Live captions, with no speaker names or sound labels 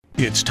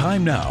It's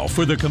time now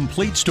for The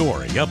Complete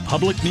Story, a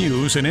public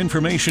news and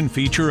information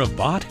feature of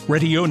Bott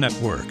Radio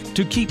Network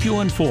to keep you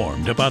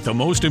informed about the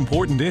most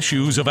important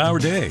issues of our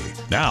day.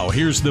 Now,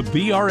 here's the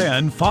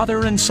BRN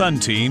father and son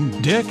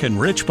team, Dick and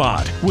Rich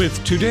Bott,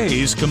 with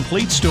today's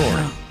Complete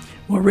Story.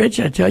 Well, Rich,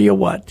 I tell you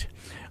what,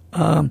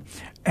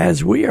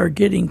 as we are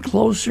getting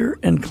closer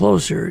and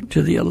closer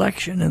to the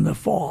election in the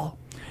fall,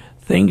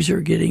 things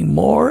are getting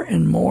more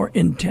and more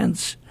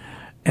intense,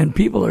 and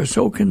people are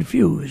so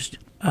confused.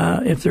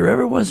 If there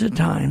ever was a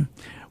time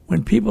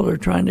when people are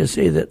trying to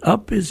say that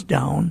up is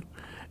down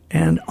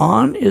and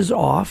on is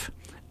off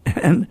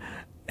and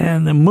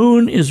the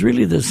moon is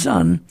really the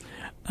sun,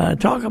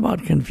 talk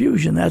about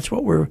confusion. That's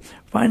what we're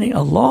finding,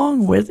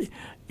 along with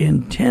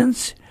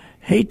intense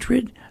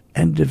hatred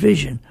and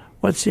division.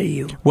 What say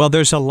you? Well,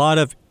 there's a lot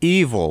of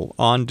evil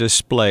on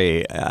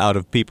display out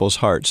of people's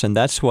hearts, and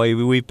that's why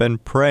we've been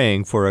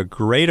praying for a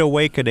great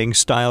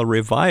awakening-style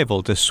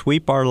revival to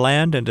sweep our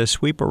land and to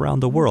sweep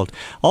around the world.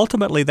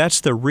 Ultimately, that's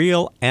the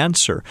real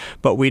answer,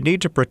 but we need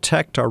to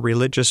protect our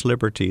religious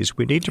liberties.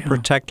 We need to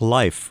protect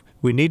life.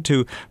 We need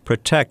to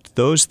protect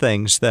those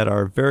things that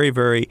are very,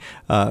 very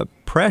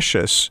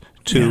precious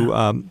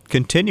to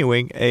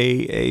continuing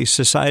a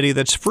society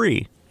that's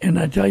free. And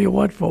I tell you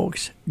what,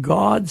 folks,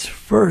 God's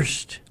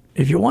first.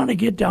 If you want to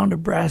get down to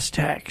brass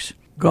tacks,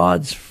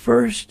 God's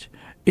first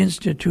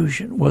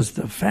institution was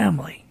the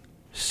family.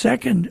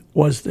 Second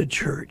was the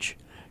church,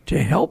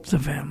 to help the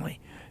family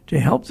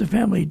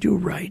do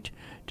right,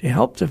 to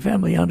help the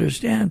family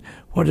understand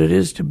what it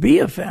is to be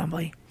a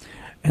family.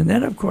 And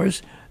then, of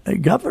course,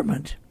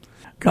 government.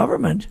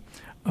 Government,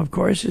 of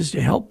course, is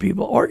to help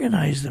people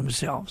organize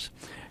themselves,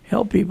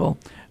 help people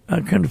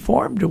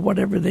conform to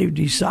whatever they've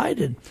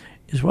decided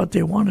is what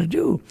they want to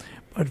do.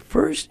 But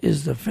first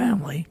is the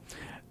family,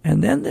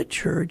 and then the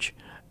church,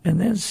 and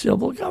then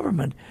civil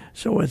government.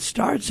 So it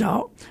starts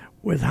out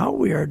with how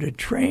we are to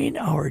train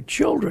our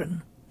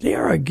children. They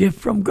are a gift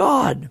from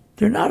God.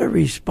 They're not a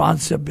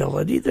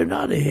responsibility. They're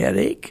not a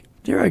headache.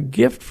 They're a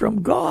gift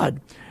from God.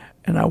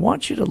 And I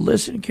want you to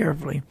listen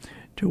carefully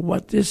to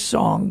what this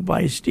song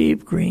by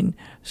Steve Green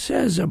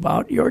says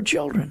about your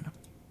children.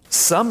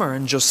 Summer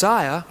and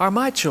Josiah are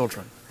my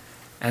children.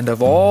 And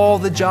of all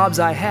the jobs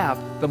I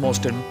have, the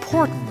most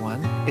important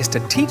one is to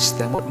teach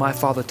them what my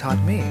father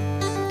taught me,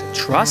 to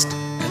trust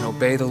and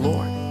obey the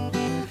Lord.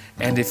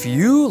 And if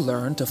you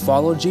learn to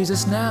follow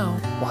Jesus now,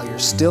 while you're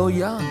still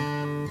young,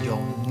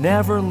 you'll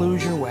never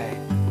lose your way,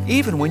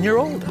 even when you're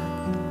older.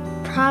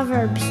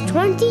 Proverbs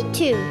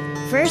 22,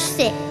 verse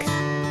 6.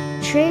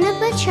 Train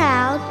up a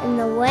child in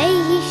the way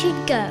he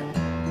should go.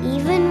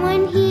 Even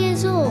when he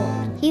is old,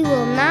 he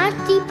will not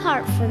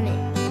depart from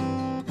it.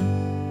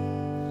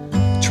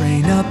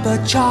 Train up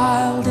a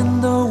child in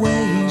the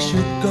way he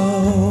should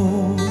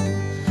go.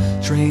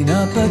 Train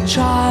up a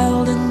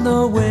child in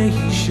the way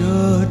he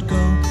should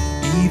go.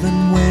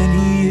 Even when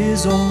he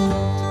is old,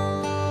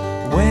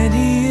 when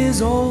he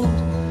is old,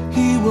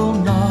 he will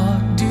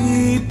not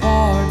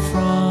depart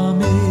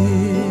from it.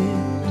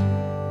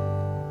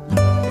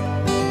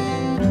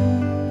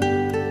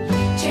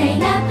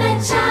 Train up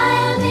a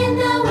child in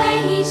the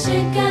way he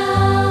should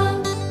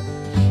go.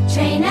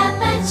 Train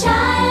up a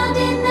child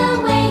in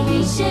the way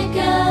he should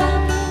go.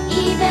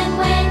 Even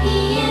when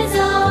he is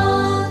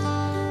old,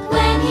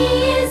 when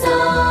he is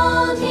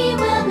old, he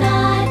will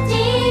not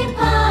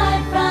depart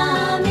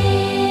from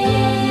it.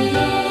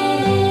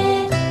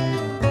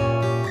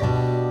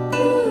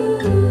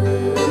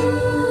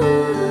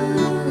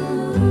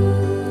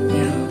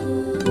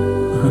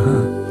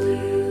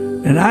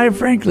 And I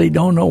frankly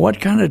don't know what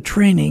kind of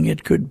training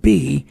it could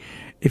be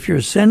if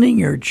you're sending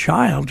your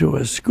child to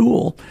a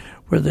school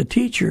where the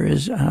teacher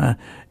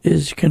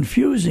is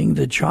confusing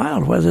the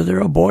child whether they're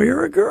a boy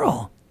or a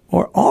girl,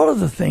 or all of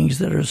the things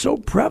that are so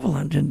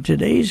prevalent in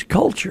today's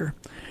culture.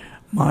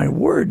 My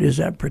word, is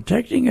that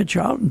protecting a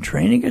child and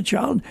training a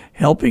child,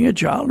 helping a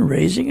child and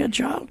raising a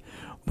child?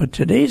 But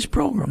today's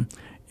program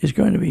is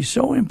going to be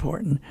so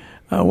important.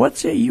 What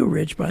say you,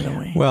 Rich, by the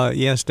way? Well,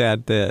 yes,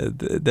 Dad,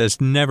 there's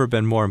never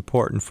been more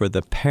important for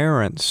the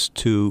parents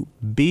to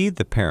be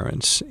the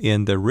parents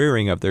in the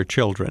rearing of their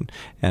children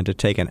and to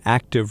take an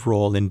active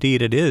role.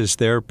 Indeed, it is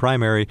their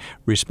primary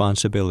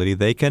responsibility.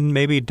 They can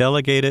maybe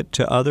delegate it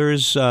to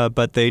others,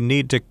 but they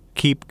need to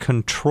keep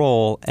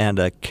control and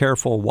a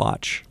careful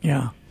watch.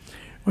 Yeah.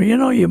 Well,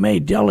 you may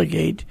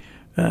delegate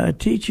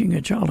teaching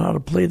a child how to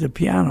play the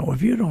piano.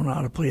 If you don't know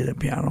how to play the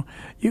piano,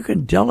 you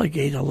can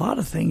delegate a lot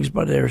of things,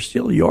 but they're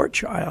still your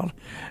child,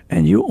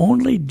 and you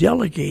only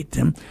delegate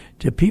them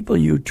to people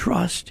you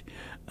trust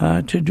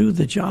to do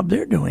the job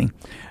they're doing.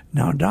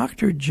 Now,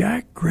 Dr.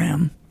 Jack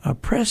Graham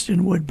of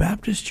Prestonwood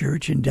Baptist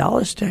Church in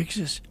Dallas,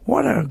 Texas,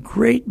 what a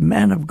great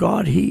man of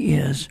God he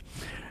is.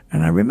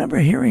 And I remember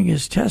hearing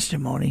his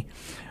testimony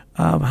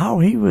of how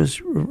he was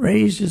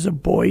raised as a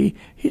boy.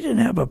 He didn't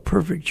have a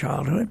perfect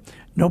childhood.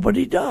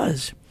 Nobody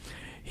does.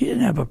 He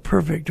didn't have a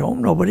perfect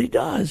home. Nobody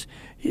does.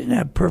 He didn't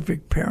have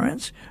perfect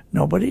parents.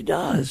 Nobody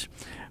does.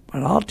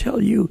 But I'll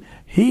tell you,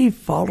 he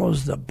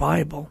follows the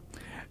Bible.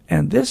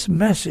 And this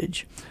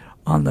message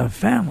on the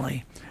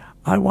family,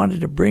 I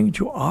wanted to bring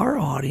to our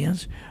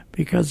audience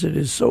because it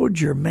is so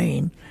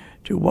germane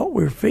to what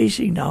we're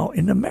facing now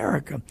in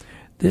America.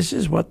 This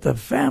is what the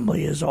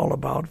family is all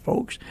about,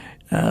 folks.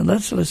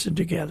 Let's listen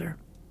together.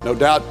 No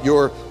doubt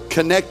you're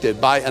connected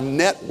by a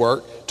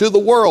network to the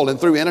world, and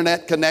through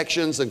internet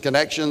connections and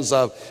connections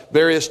of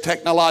various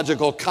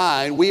technological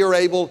kind, we are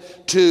able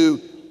to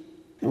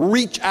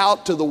reach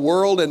out to the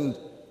world and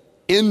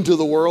into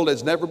the world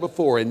as never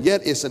before. And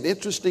yet it's an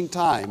interesting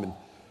time. And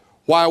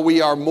while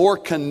we are more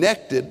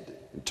connected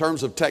in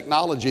terms of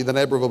technology than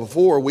ever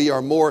before, we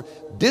are more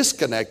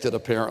disconnected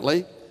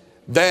apparently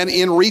than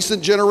in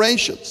recent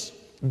generations.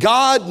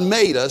 God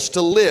made us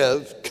to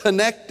live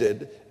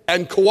connected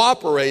and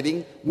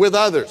cooperating with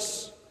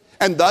others.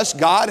 And thus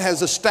God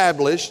has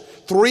established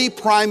three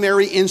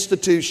primary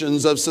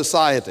institutions of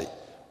society.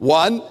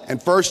 One,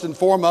 and first and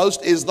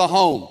foremost, is the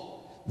home.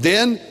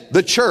 Then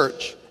the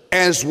church,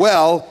 as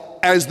well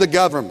as the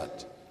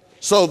government.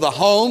 So the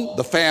home,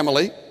 the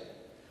family,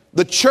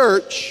 the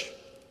church,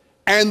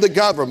 and the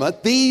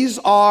government, these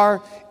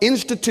are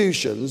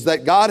institutions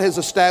that God has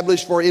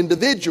established for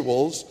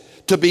individuals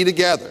to be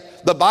together.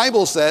 The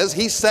Bible says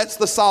He sets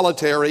the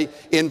solitary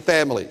in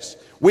families.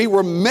 We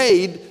were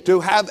made to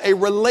have a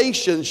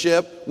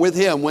relationship with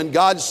Him. When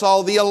God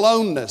saw the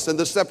aloneness and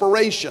the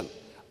separation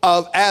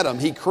of Adam,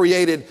 He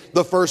created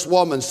the first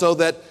woman so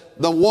that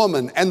the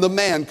woman and the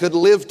man could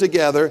live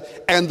together,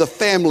 and the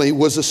family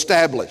was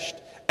established.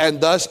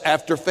 And thus,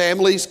 after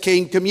families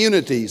came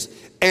communities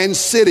and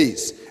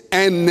cities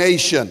and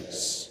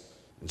nations.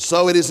 And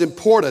so it is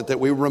important that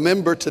we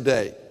remember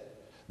today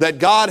that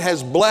God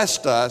has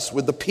blessed us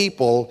with the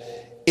people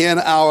in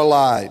our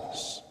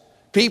lives.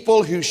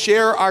 People who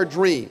share our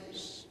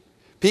dreams,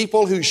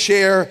 people who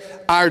share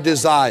our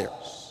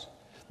desires,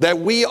 that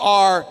we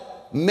are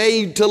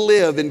made to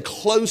live in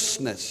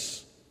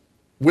closeness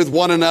with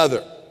one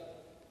another.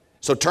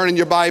 So turn in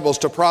your Bibles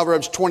to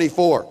Proverbs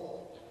 24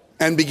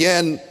 and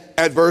begin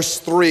at verse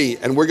 3.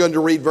 And we're going to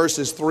read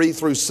verses 3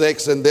 through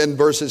 6 and then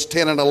verses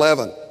 10 and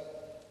 11.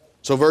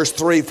 So verse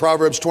 3,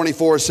 Proverbs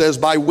 24 says,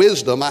 "By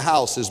wisdom a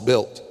house is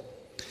built,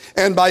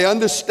 and by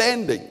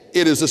understanding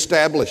it is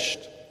established.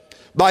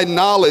 By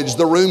knowledge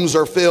the rooms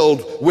are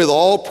filled with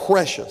all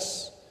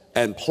precious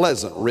and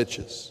pleasant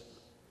riches.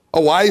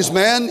 A wise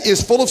man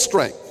is full of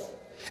strength,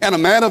 and a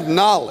man of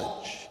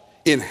knowledge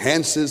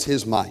enhances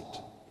his might.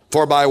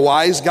 For by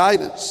wise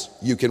guidance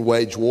you can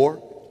wage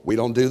war." We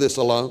don't do this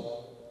alone.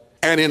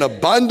 "And in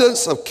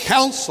abundance of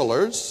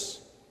counselors,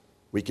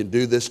 we can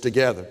do this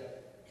together.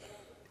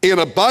 In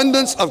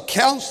abundance of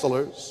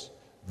counselors,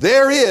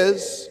 there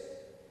is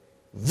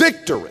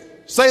victory."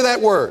 Say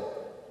that word.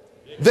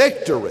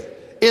 Victory.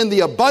 In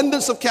the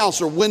abundance of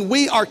counselors, when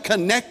we are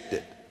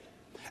connected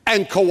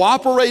and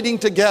cooperating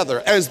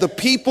together as the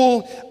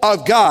people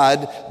of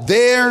God,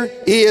 there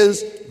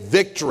is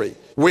victory.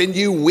 When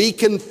you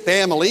weaken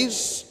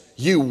families,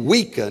 you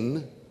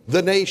weaken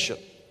the nation.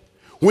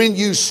 When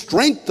you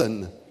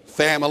strengthen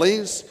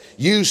families,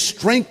 you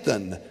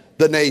strengthen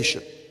the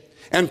nation.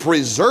 And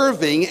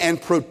preserving and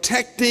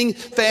protecting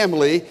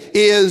family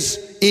is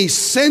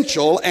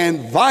essential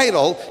and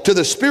vital to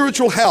the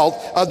spiritual health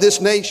of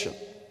this nation.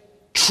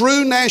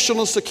 True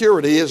national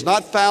security is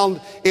not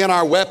found in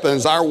our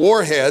weapons, our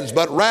warheads,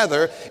 but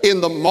rather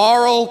in the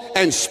moral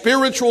and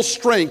spiritual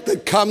strength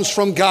that comes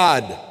from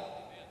God.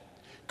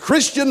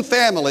 Christian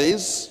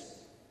families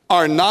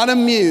are not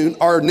immune,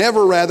 or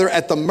never rather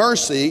at the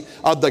mercy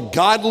of the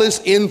godless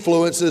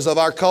influences of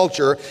our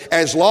culture,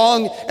 as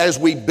long as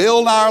we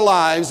build our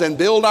lives and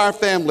build our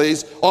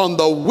families on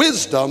the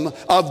wisdom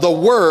of the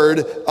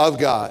Word of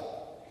God.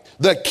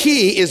 The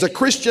key is a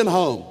Christian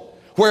home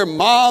where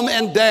mom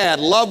and dad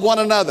love one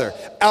another,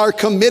 are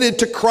committed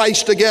to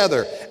Christ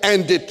together,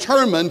 and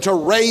determined to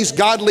raise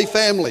godly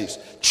families,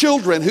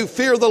 children who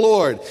fear the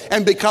Lord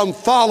and become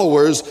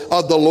followers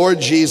of the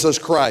Lord Jesus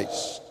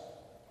Christ.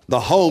 The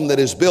home that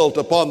is built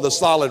upon the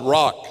solid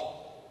rock.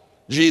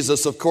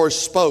 Jesus, of course,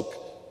 spoke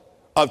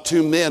of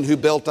two men who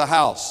built a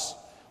house.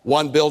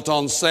 One built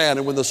on sand,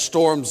 and when the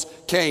storms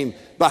came,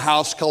 the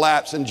house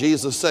collapsed, and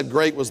Jesus said,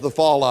 "Great was the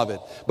fall of it."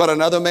 But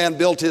another man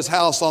built his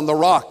house on the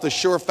rock, the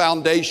sure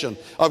foundation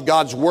of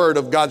God's word,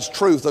 of God's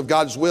truth, of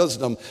God's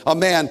wisdom. A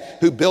man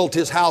who built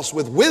his house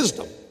with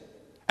wisdom.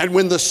 And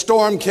when the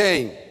storm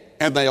came,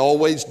 and they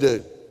always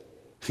do,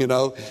 you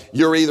know,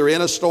 you're either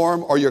in a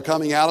storm or you're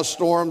coming out of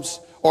storms,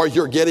 or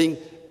you're getting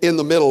in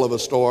the middle of a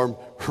storm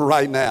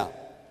right now.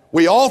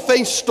 We all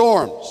face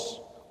storms.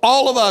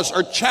 All of us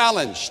are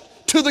challenged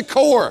to the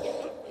core.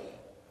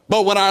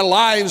 But when our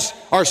lives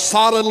are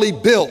solidly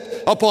built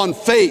upon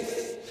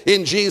faith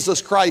in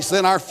Jesus Christ,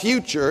 then our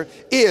future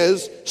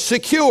is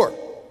secure.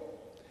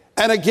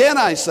 And again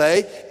I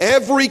say,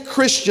 every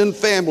Christian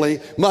family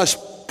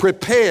must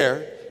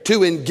prepare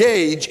to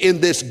engage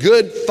in this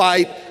good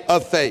fight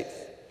of faith.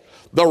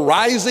 The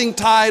rising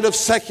tide of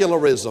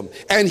secularism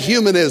and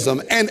humanism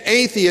and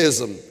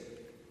atheism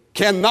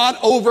cannot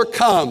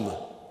overcome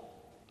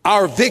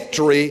our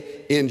victory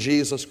in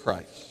Jesus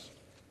Christ.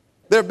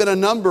 There have been a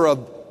number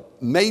of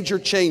major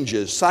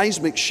changes,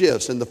 seismic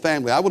shifts in the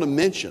family. I want to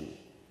mention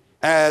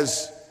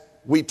as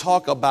we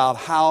talk about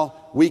how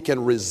we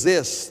can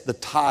resist the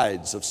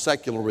tides of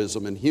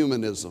secularism and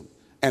humanism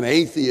and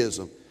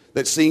atheism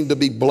that seem to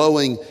be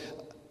blowing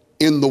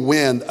in the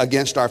wind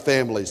against our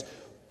families.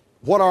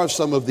 What are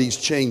some of these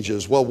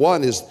changes? Well,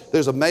 one is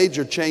there's a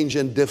major change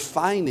in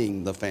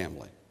defining the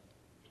family.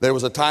 There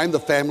was a time the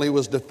family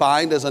was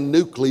defined as a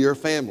nuclear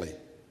family,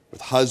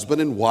 with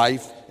husband and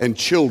wife and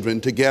children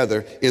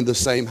together in the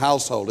same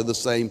household, in the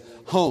same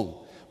home.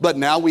 But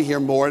now we hear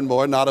more and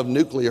more not of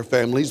nuclear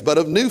families, but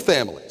of new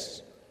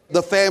families.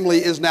 The family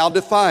is now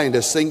defined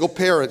as single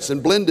parents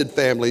and blended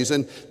families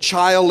and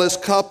childless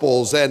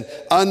couples and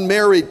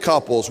unmarried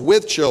couples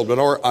with children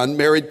or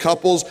unmarried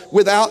couples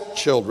without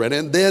children.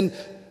 And then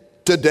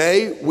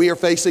today, we are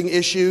facing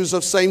issues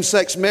of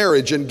same-sex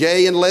marriage and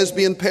gay and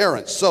lesbian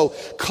parents. So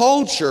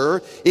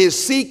culture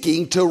is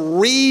seeking to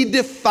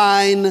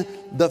redefine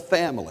the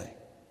family.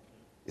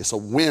 It's a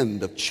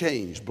wind of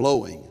change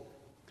blowing.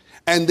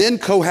 And then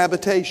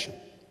cohabitation.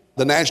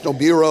 The National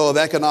Bureau of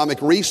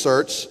Economic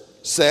Research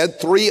said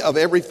 3 of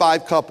every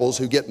 5 couples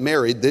who get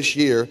married this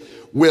year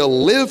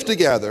will live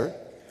together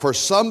for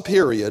some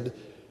period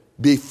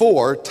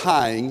before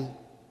tying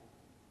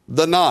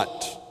the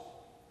knot.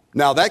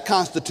 Now that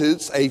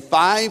constitutes a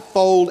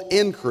 5-fold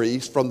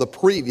increase from the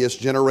previous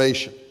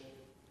generation.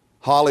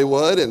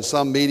 Hollywood and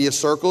some media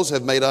circles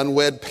have made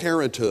unwed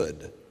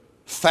parenthood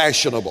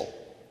fashionable.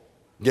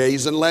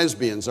 Gays and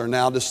lesbians are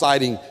now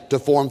deciding to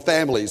form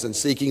families and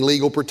seeking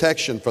legal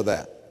protection for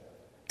that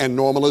and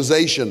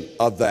normalization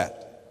of that.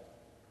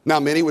 Now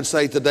many would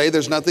say today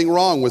there's nothing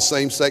wrong with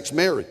same-sex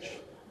marriage.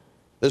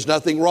 There's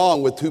nothing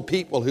wrong with 2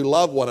 people who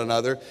love one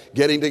another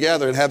getting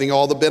together and having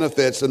all the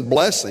benefits and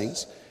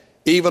blessings,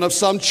 even of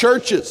some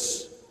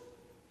churches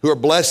who are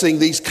blessing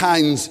these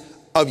kinds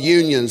of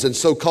unions and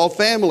so-called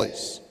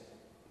families.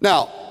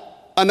 Now,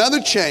 another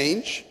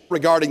change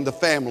regarding the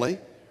family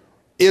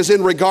is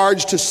in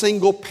regards to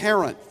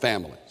single-parent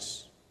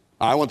families.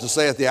 I want to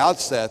say at the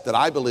outset that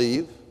I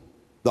believe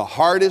the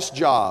hardest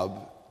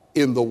job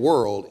in the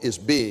world is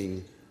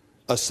being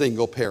a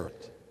single parent,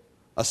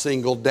 a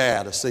single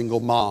dad, a single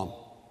mom.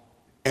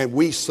 And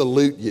we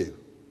salute you.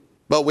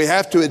 But we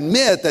have to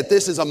admit that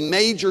this is a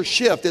major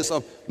shift, it's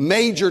a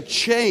major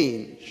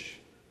change,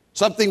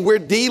 something we're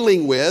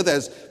dealing with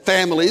as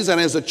families and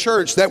as a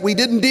church that we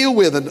didn't deal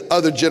with in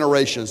other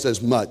generations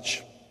as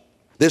much.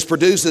 This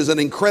produces an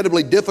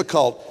incredibly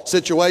difficult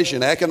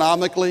situation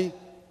economically,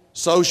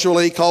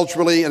 socially,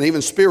 culturally, and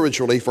even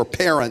spiritually for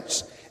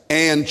parents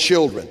and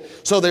children.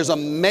 So there's a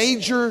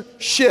major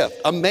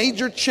shift, a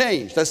major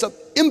change that's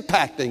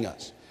impacting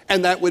us,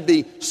 and that would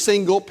be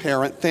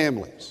single-parent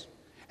families.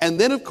 And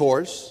then, of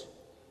course,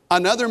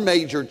 another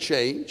major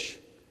change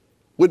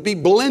would be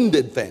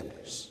blended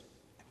families.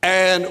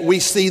 And we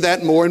see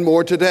that more and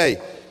more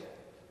today.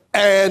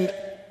 And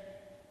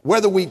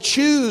whether we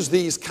choose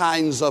these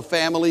kinds of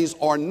families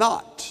or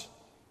not,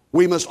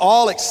 we must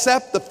all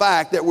accept the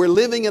fact that we're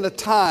living in a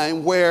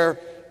time where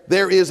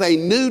there is a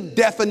new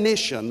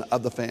definition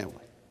of the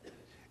family.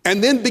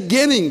 And then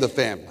beginning the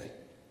family.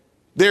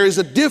 There is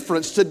a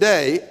difference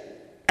today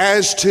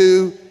as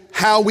to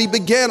how we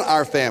begin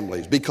our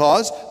families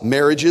because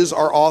marriages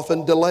are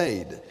often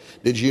delayed.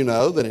 Did you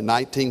know that in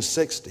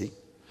 1960,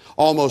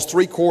 almost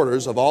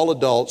 3/4 of all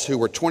adults who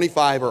were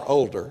 25 or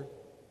older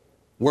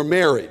were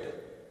married?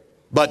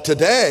 But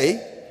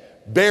today,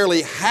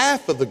 barely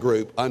half of the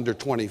group under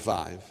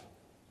 25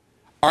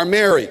 are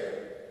married.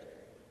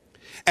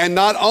 And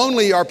not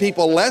only are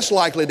people less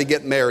likely to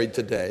get married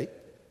today,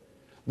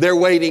 they're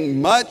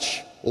waiting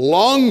much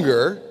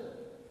longer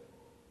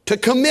to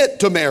commit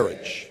to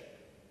marriage.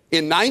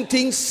 In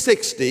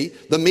 1960,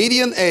 the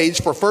median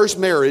age for first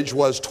marriage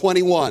was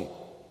 21.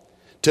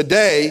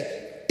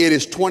 Today, it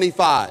is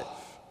 25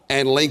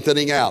 and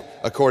lengthening out,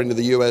 according to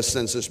the U.S.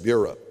 Census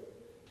Bureau.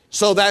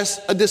 So that's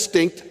a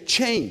distinct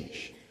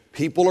change.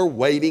 People are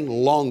waiting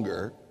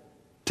longer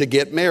to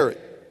get married.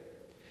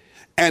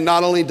 And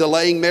not only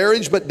delaying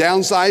marriage, but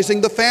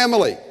downsizing the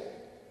family.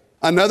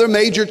 Another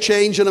major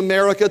change in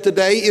America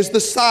today is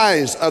the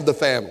size of the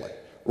family.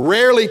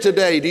 Rarely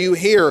today do you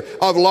hear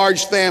of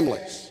large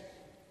families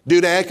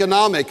due to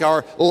economic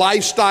or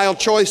lifestyle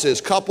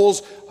choices.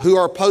 Couples who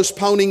are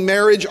postponing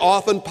marriage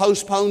often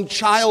postpone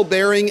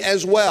childbearing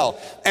as well.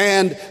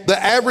 And the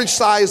average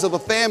size of a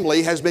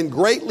family has been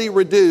greatly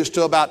reduced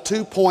to about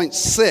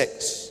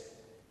 2.6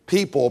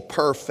 people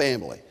per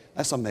family.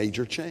 That's a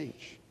major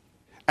change.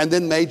 And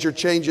then major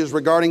changes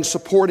regarding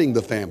supporting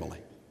the family.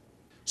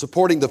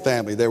 Supporting the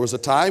family. There was a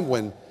time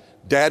when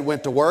dad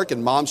went to work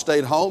and mom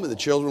stayed home and the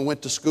children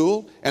went to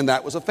school, and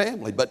that was a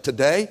family. But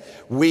today,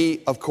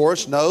 we, of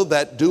course, know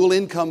that dual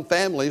income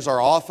families are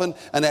often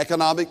an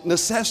economic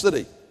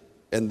necessity,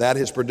 and that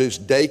has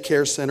produced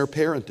daycare center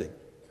parenting,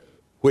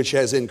 which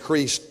has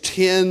increased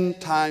 10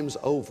 times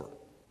over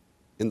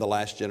in the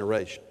last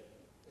generation.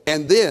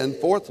 And then,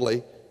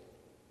 fourthly,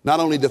 not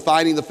only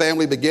defining the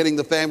family, beginning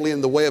the family,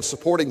 and the way of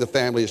supporting the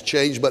family has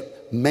changed,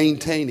 but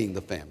maintaining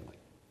the family.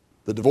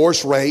 The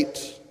divorce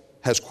rate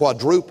has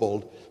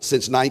quadrupled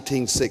since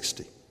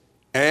 1960.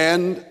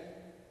 And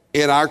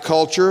In our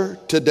culture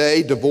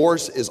today,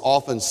 divorce is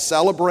often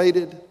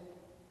celebrated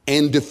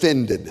and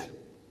defended.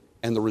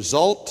 And the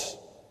result,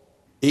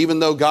 even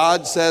though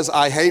God says,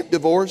 I hate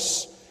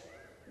divorce,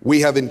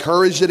 we have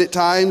encouraged it at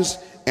times,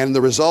 and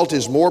the result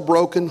is more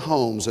broken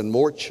homes and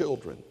more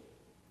children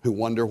who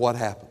wonder what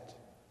happened,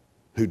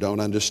 who don't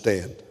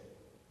understand.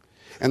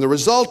 And the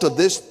result of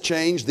this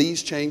change,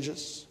 these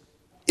changes,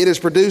 it has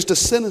produced a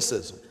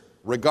cynicism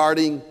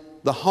regarding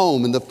the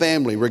home and the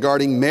family,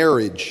 regarding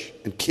marriage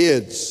and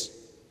kids.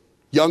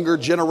 Younger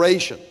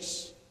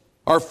generations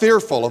are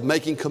fearful of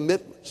making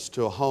commitments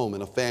to a home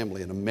and a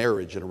family and a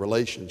marriage and a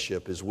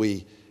relationship as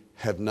we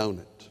have known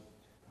it.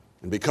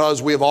 And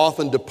because we have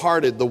often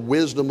departed the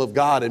wisdom of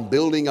God in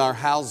building our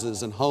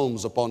houses and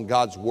homes upon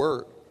God's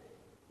Word,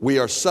 we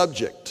are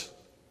subject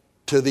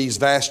to these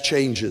vast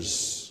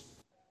changes.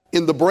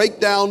 In the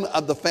breakdown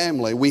of the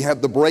family, we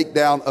have the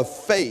breakdown of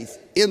faith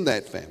in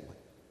that family.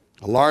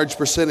 A large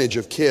percentage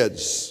of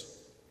kids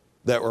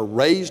that were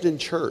raised in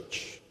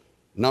church,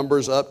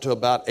 numbers up to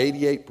about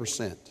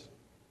 88%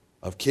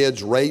 of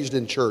kids raised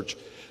in church,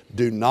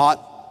 do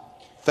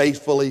not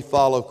faithfully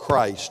follow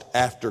Christ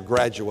after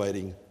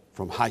graduating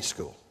from high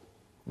school.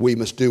 We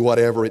must do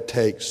whatever it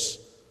takes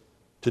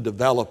to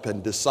develop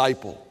and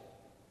disciple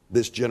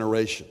this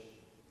generation.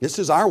 This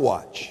is our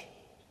watch.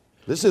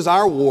 This is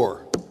our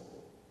war.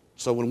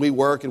 So when we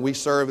work and we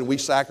serve and we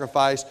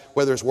sacrifice,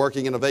 whether it's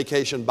working in a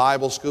vacation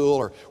Bible school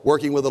or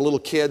working with the little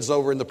kids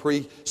over in the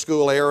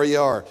preschool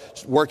area or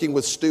working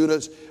with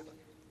students,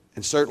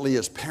 and certainly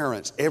as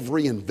parents,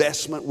 every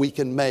investment we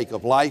can make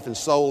of life and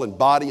soul and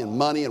body and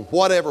money and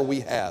whatever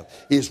we have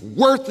is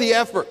worth the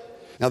effort.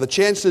 Now the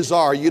chances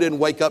are you didn't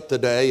wake up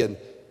today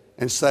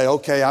and say,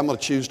 okay, I'm going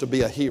to choose to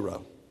be a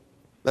hero.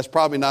 That's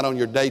probably not on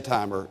your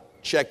daytime or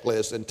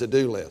checklist and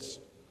to-do list.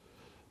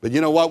 But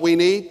you know what we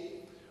need?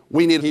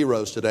 We need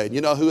heroes today. And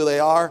you know who they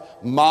are?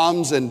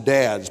 Moms and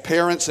dads,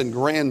 parents and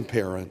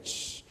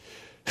grandparents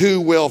who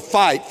will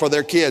fight for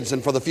their kids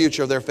and for the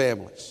future of their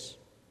families,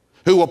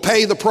 who will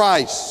pay the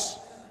price.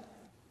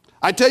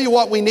 I tell you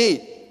what we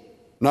need.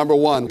 Number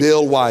one,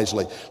 build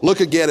wisely. Look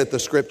again at the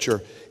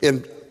scripture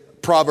in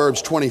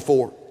Proverbs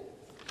 24.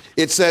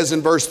 It says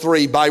in verse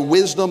 3, by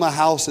wisdom a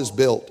house is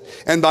built,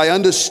 and by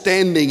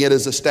understanding it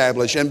is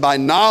established, and by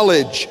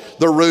knowledge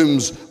the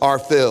rooms are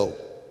filled.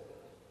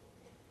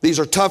 These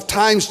are tough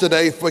times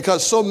today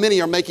because so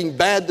many are making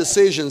bad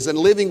decisions and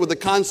living with the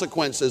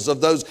consequences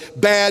of those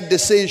bad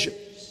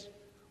decisions.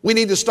 We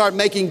need to start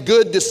making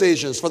good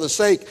decisions for the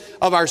sake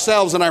of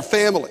ourselves and our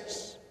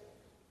families.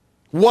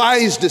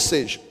 Wise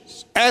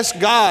decisions. Ask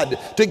God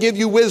to give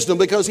you wisdom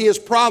because He has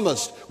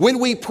promised when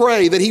we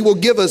pray that He will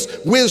give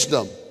us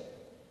wisdom.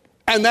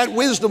 And that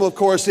wisdom, of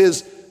course,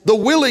 is the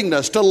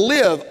willingness to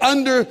live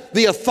under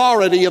the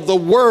authority of the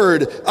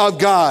Word of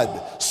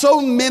God. So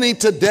many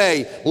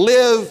today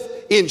live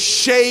in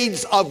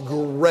shades of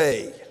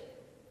gray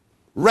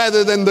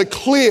rather than the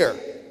clear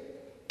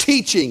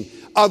teaching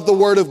of the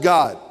Word of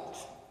God.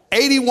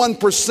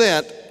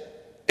 81%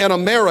 in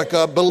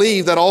America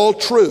believe that all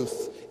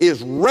truth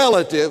is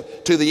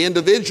relative to the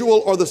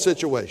individual or the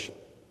situation.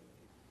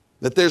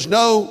 That there's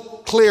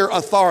no clear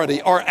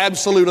authority or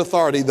absolute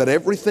authority, that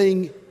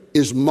everything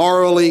is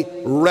morally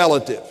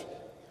relative.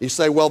 You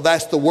say, well,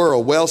 that's the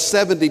world. Well,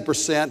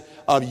 70%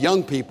 of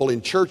young people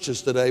in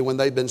churches today, when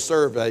they've been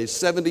surveyed,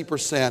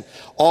 70%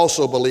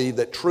 also believe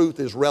that truth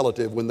is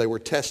relative when they were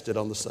tested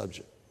on the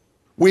subject.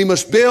 We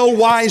must build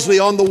wisely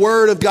on the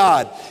Word of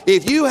God.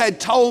 If you had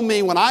told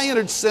me when I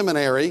entered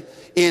seminary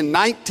in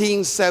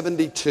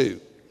 1972,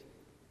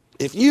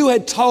 if you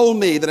had told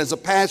me that as a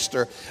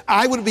pastor,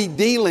 I would be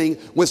dealing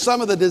with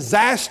some of the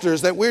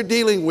disasters that we're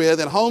dealing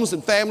with in homes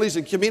and families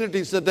and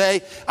communities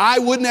today, I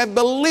wouldn't have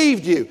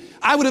believed you.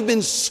 I would have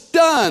been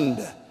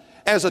stunned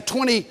as a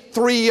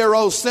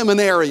 23-year-old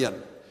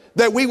seminarian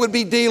that we would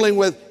be dealing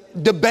with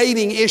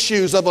debating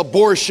issues of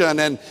abortion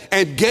and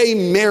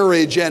gay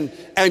marriage and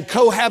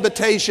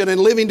cohabitation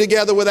and living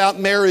together without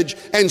marriage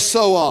and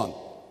so on.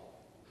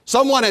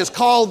 Someone has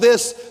called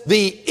this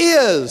the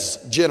is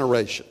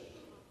generation.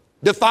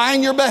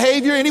 Define your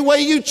behavior any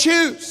way you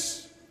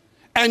choose.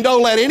 And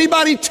don't let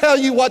anybody tell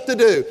you what to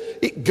do.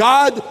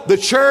 God, the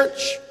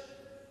church,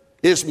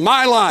 is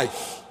my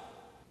life.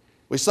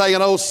 We sang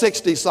an old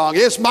 60s song,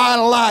 it's my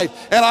life,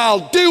 and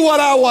I'll do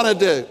what I want to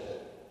do.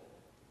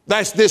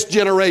 That's this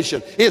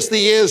generation. It's the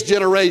is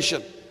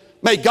generation.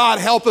 May God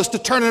help us to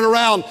turn it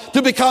around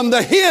to become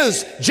the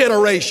His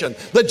generation,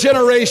 the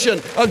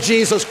generation of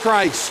Jesus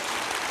Christ.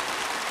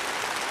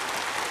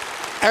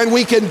 And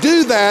we can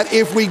do that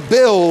if we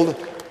build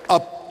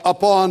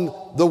upon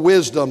the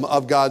wisdom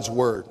of God's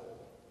Word.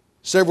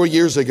 Several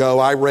years ago,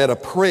 I read a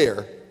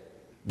prayer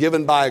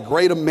given by a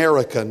great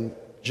American,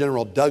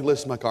 General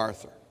Douglas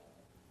MacArthur.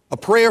 A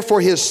prayer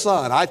for his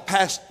son. I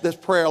passed this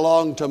prayer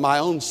along to my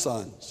own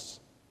sons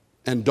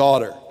and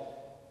daughter.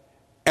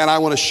 And I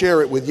want to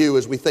share it with you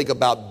as we think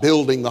about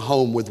building the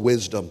home with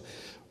wisdom.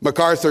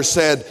 MacArthur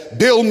said,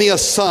 build me a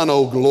son,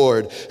 O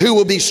Lord, who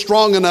will be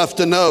strong enough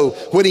to know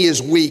when he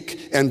is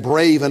weak and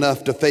brave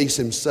enough to face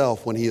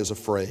himself when he is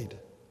afraid.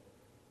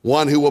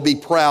 one who will be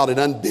proud and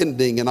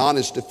unbending in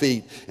honest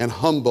defeat and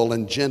humble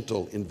and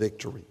gentle in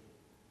victory.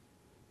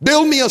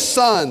 Build me a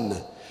son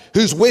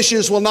whose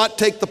wishes will not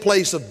take the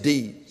place of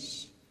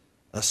deeds,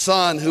 a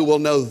son who will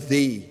know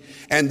thee,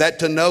 and that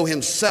to know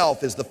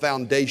himself is the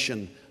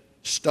foundation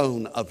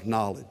stone of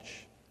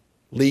knowledge.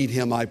 Lead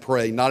him, I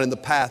pray, not in the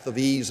path of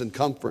ease and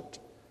comfort,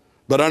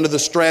 but under the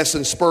stress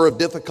and spur of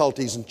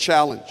difficulties and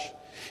challenge.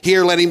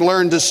 Here, let him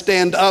learn to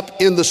stand up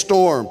in the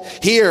storm.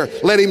 Here,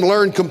 let him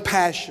learn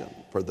compassion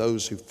for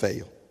those who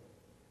fail.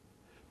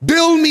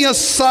 Build me a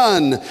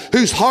son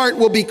whose heart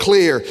will be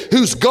clear,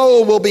 whose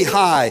goal will be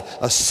high,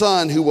 a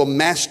son who will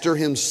master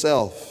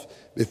himself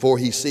before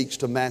he seeks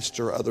to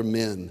master other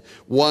men,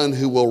 one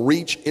who will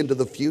reach into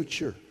the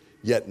future,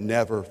 yet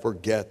never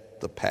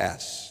forget the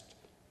past.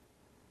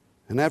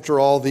 And after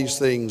all these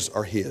things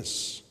are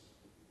his,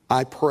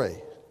 I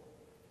pray,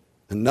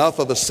 enough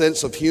of a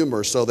sense of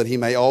humor so that he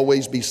may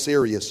always be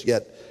serious,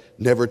 yet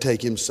never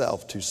take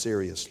himself too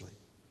seriously.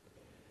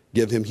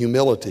 Give him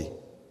humility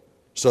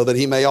so that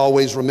he may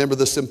always remember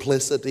the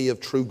simplicity of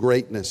true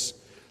greatness,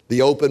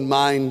 the open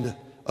mind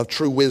of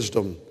true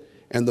wisdom,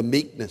 and the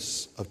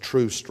meekness of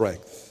true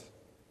strength.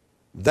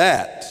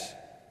 That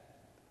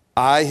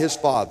I, his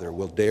father,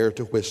 will dare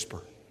to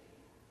whisper,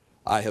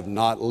 I have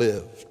not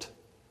lived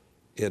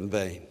in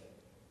vain.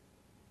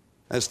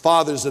 As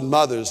fathers and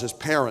mothers, as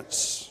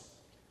parents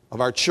of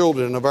our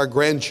children and of our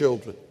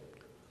grandchildren,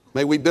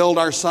 may we build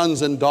our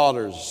sons and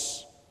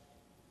daughters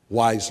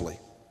wisely.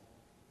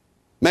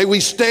 May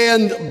we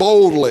stand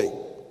boldly.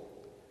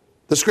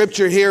 The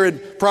scripture here in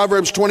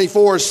Proverbs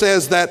 24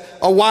 says that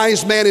a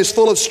wise man is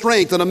full of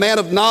strength and a man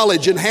of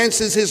knowledge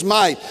enhances his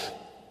might.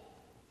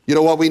 You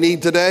know what we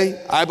need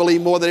today? I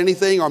believe more than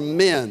anything are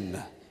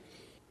men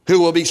who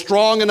will be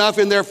strong enough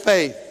in their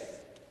faith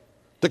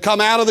to come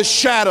out of the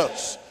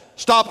shadows,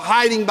 stop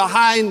hiding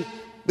behind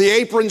the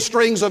apron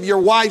strings of your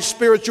wife's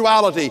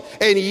spirituality,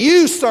 and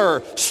you,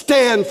 sir,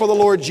 stand for the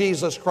Lord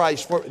Jesus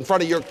Christ in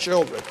front of your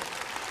children.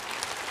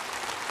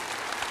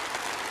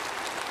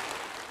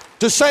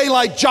 To say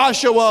like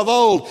Joshua of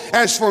old,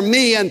 as for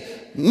me and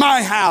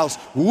my house,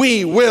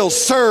 we will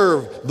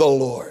serve the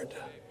Lord.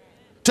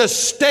 To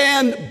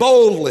stand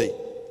boldly.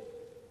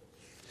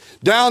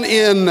 Down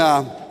in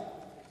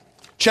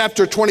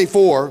chapter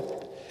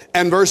 24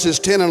 and verses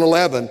 10 and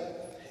 11,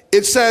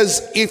 it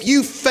says, if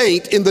you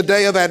faint in the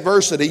day of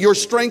adversity, your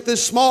strength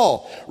is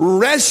small.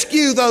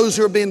 Rescue those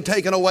who are being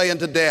taken away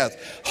into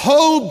death.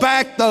 Hold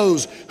back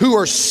those who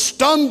are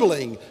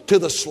stumbling to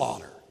the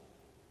slaughter.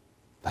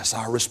 That's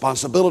our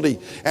responsibility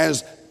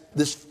as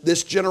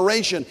this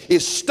generation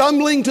is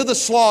stumbling to the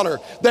slaughter,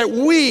 that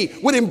we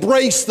would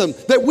embrace them,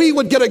 that we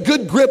would get a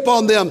good grip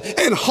on them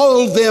and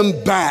hold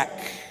them back.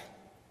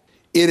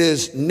 It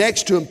is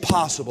next to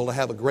impossible to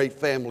have a great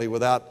family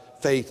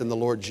without faith in the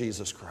Lord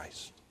Jesus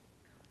Christ.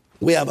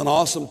 We have an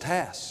awesome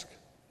task,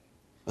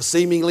 a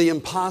seemingly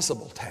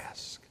impossible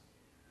task.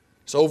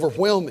 It's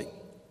overwhelming.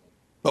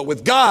 But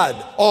with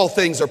God, all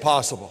things are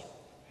possible.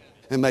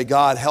 And may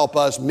God help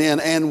us, men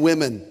and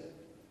women,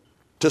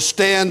 to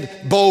stand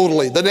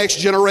boldly. The next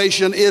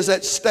generation is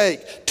at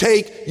stake.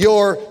 Take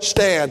your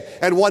stand.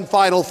 And one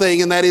final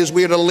thing, and that is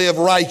we are to live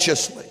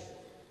righteously.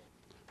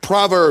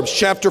 Proverbs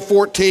chapter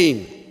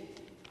 14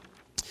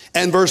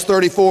 and verse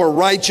 34,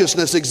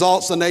 righteousness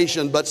exalts a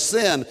nation, but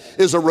sin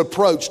is a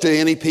reproach to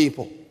any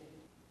people.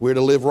 We're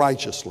to live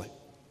righteously.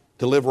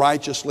 To live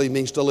righteously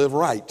means to live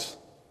right.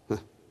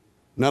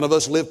 None of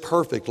us live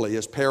perfectly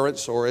as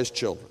parents or as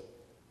children,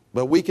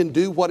 but we can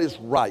do what is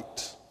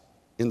right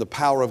in the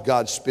power of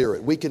God's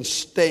Spirit. We can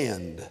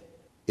stand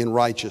in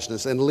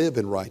righteousness and live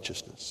in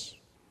righteousness.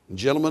 And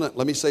gentlemen,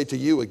 let me say to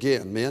you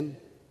again, men,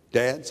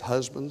 dads,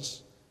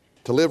 husbands,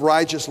 to live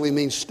righteously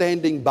means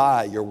standing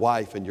by your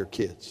wife and your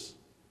kids,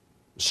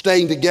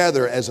 staying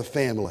together as a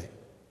family.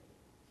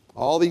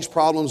 All these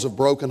problems of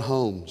broken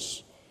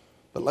homes.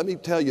 But let me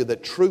tell you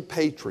that true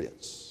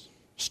patriots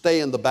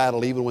stay in the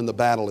battle even when the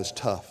battle is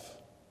tough.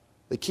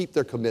 They keep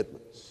their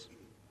commitments.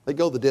 They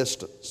go the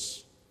distance.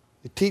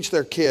 They teach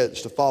their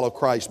kids to follow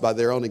Christ by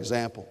their own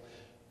example.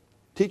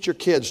 Teach your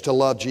kids to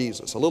love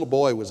Jesus. A little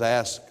boy was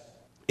asked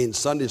in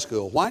Sunday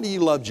school, why do you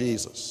love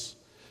Jesus?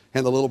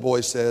 And the little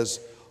boy says,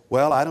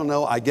 well, I don't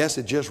know. I guess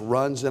it just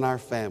runs in our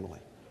family.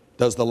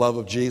 Does the love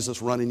of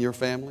Jesus run in your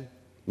family?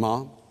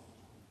 Mom?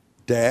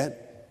 Dad?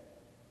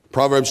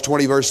 Proverbs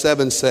 20 verse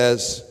 7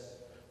 says,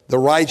 the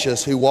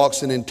righteous who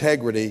walks in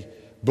integrity,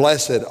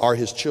 blessed are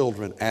his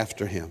children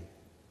after him.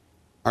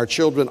 Our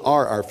children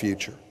are our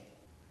future.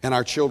 And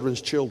our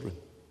children's children.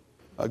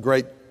 A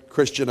great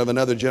Christian of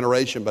another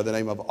generation by the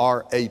name of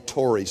R.A.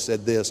 Torrey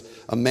said this,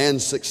 a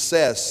man's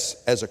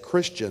success as a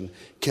Christian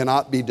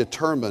cannot be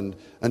determined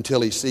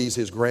until he sees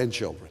his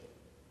grandchildren.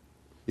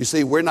 You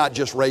see, we're not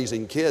just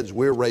raising kids,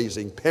 we're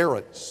raising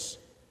parents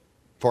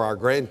for our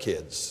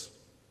grandkids.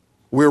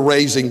 We're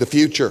raising the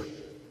future.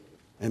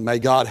 And may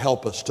God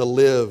help us to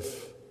live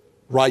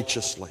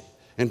righteously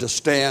and to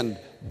stand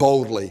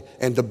boldly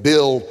and to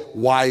build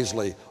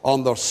wisely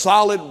on the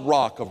solid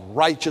rock of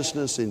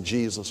righteousness in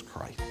Jesus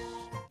Christ.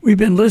 We've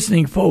been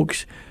listening,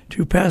 folks,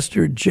 to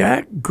Pastor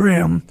Jack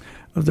Graham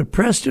of the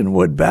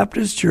Prestonwood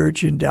Baptist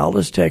Church in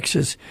Dallas,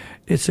 Texas.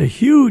 It's a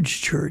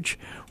huge church,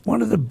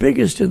 one of the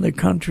biggest in the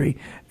country.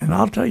 And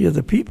I'll tell you,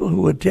 the people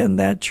who attend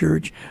that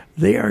church,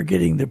 they are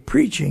getting the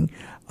preaching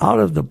out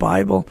of the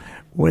Bible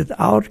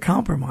without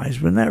compromise.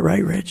 Isn't that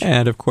right, Rich?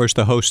 And, of course,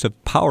 the host of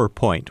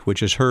PowerPoint,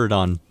 which is heard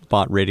on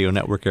Bott Radio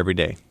Network every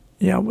day.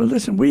 Yeah, well,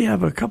 listen, we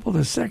have a couple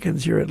of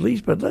seconds here at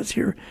least, but let's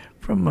hear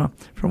from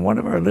one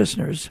of our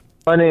listeners.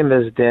 My name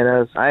is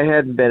Dennis. I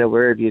hadn't been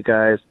aware of you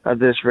guys, of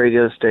this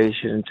radio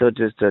station, until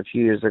just a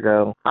few years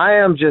ago. I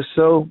am just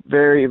so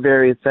very,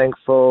 very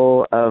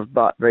thankful of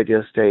Bott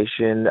Radio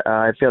Station.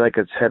 I feel like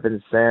it's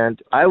heaven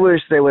sent. I wish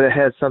they would have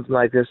had something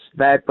like this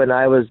back when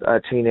I was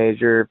a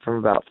teenager, from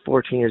about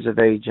 14 years of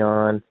age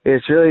on.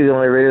 It's really the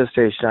only radio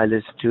station I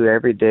listen to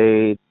every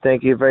day.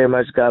 Thank you very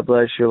much. God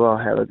bless you all.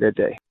 Have a good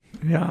day.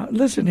 Yeah,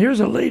 listen, here's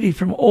a lady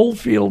from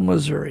Oldfield,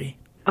 Missouri.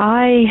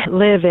 I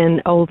live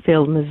in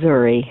Oldfield,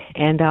 Missouri,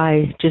 and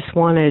I just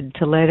wanted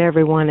to let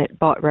everyone at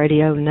Bott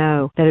Radio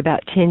know that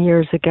about 10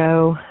 years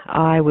ago,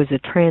 I was a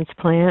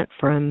transplant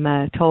from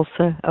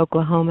Tulsa,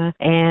 Oklahoma,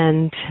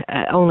 and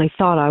only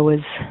thought I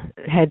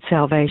had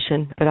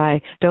salvation, but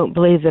I don't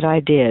believe that I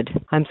did.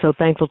 I'm so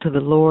thankful to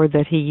the Lord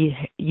that He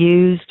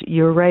used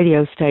your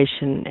radio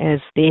station as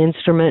the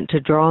instrument to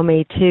draw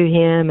me to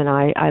Him, and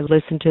I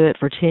listened to it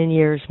for 10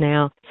 years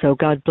now. So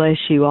God bless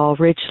you all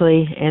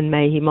richly, and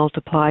may He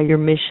multiply your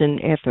mission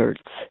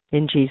efforts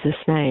in Jesus'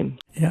 name.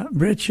 Yeah,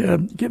 Rich,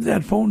 give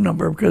that phone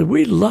number, because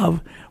we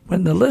love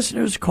when the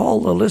listeners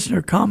call the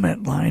listener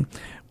comment line.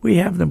 We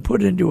have them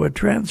put into a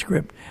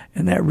transcript,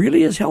 and that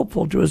really is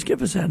helpful to us.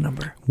 Give us that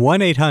number.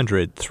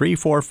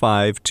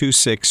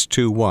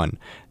 1-800-345-2621.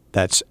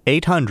 That's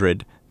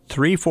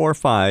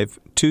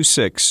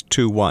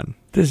 800-345-2621.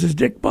 This is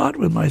Dick Bott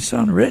with my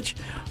son Rich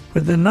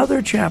with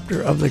another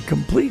chapter of The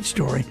Complete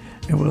Story,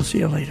 and we'll see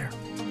you later.